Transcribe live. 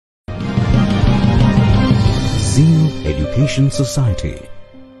Education Society,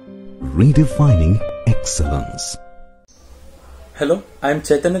 redefining excellence. Hello, I am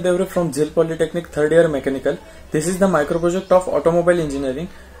Chaitanya Devre from Zeal Polytechnic 3rd year Mechanical. This is the micro project of automobile engineering,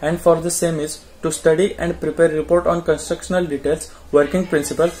 and for the same is to study and prepare report on constructional details, working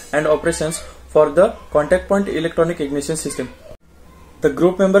principle and operations for the contact point electronic ignition system. The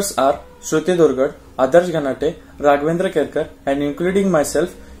group members are Shruti Durgad, Adarsh Ganate, Raghavendra Kerkar and including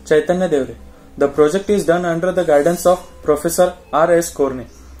myself, Chaitanya Devre. The project is done under the guidance of Professor R.S. Korne.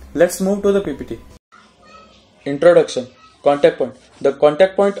 Let's move to the PPT. Introduction. Contact point. The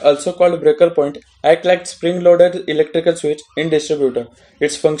contact point, also called breaker point, act like spring-loaded electrical switch in distributor.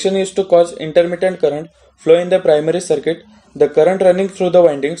 Its function is to cause intermittent current flow in the primary circuit. The current running through the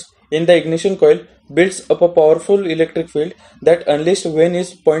windings in the ignition coil builds up a powerful electric field that unleashed when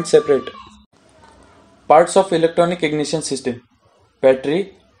is point separate. Parts of electronic ignition system: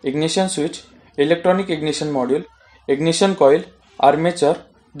 battery, ignition switch, electronic ignition module, ignition coil, armature,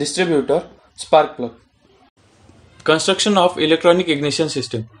 distributor, spark plug. Construction of electronic ignition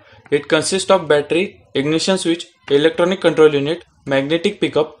system. It consists of battery, ignition switch, electronic control unit, magnetic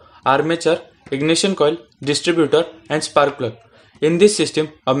pickup, armature, ignition coil, distributor and spark plug. In this system,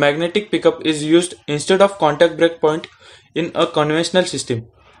 a magnetic pickup is used instead of contact break point in a conventional system.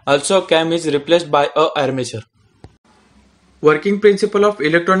 Also, a cam is replaced by a armature. Working principle of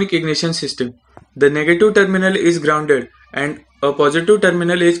electronic ignition system. The negative terminal is grounded and a positive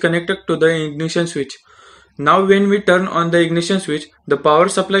terminal is connected to the ignition switch. Now when we turn on the ignition switch, the power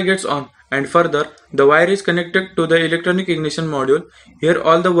supply gets on, and further the wire is connected to the electronic ignition module. Here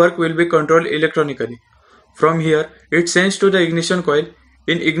all the work will be controlled electronically. From here it sends to the ignition coil.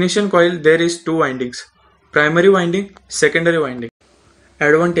 In ignition coil there is two windings: primary winding, secondary winding.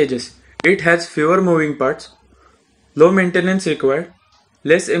 Advantages: it has fewer moving parts, low maintenance required,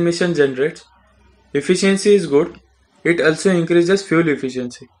 less emission generates, efficiency is good, it also increases fuel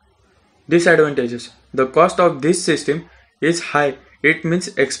efficiency. Disadvantages: the cost of this system is high, it means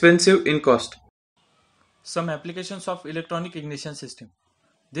expensive in cost. Some applications of electronic ignition system.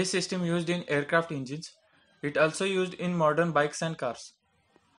 This system used in aircraft engines. It also used in modern bikes and cars.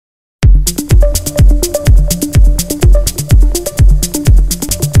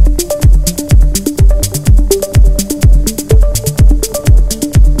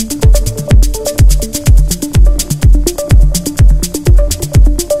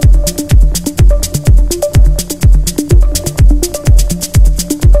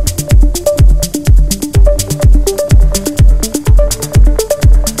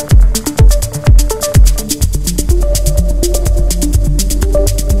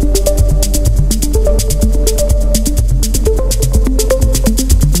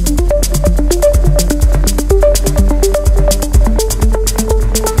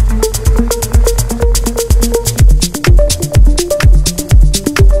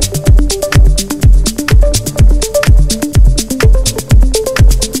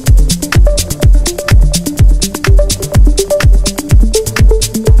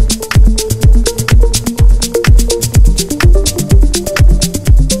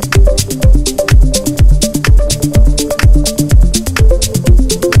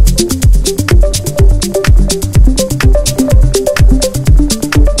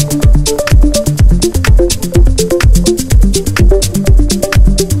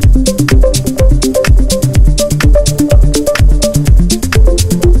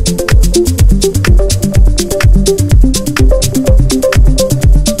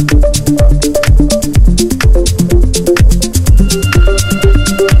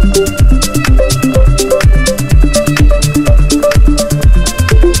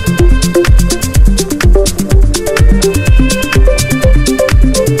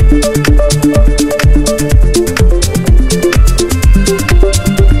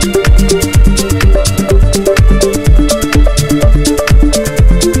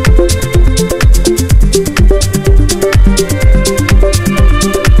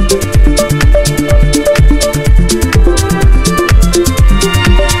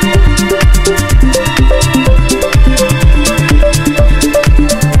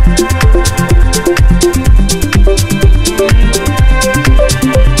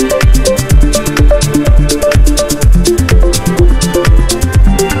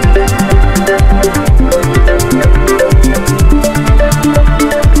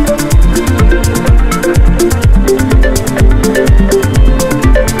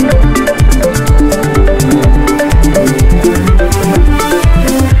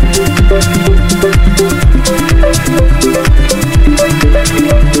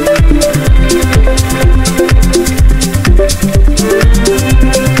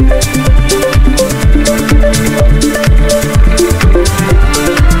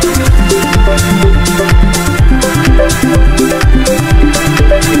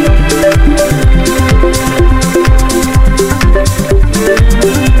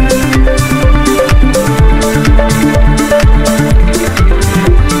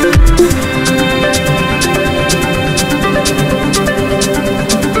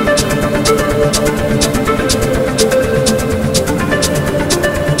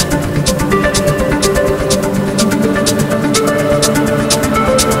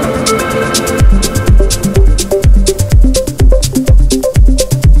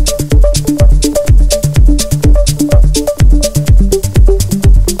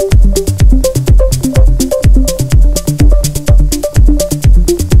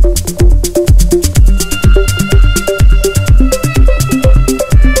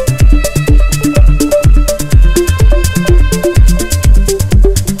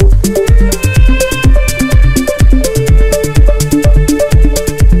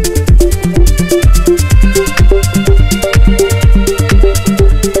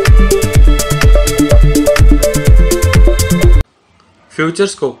 Future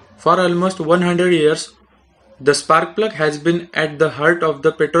scope. For almost 100 years, the spark plug has been at the heart of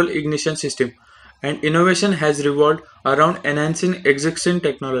the petrol ignition system, and innovation has revolved around enhancing existing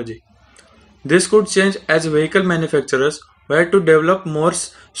technology. This could change as vehicle manufacturers were to develop more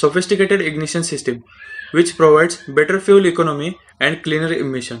sophisticated ignition system, which provides better fuel economy and cleaner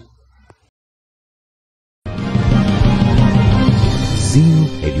emission. Zeal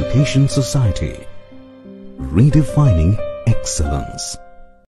Education Society, redefining excellence.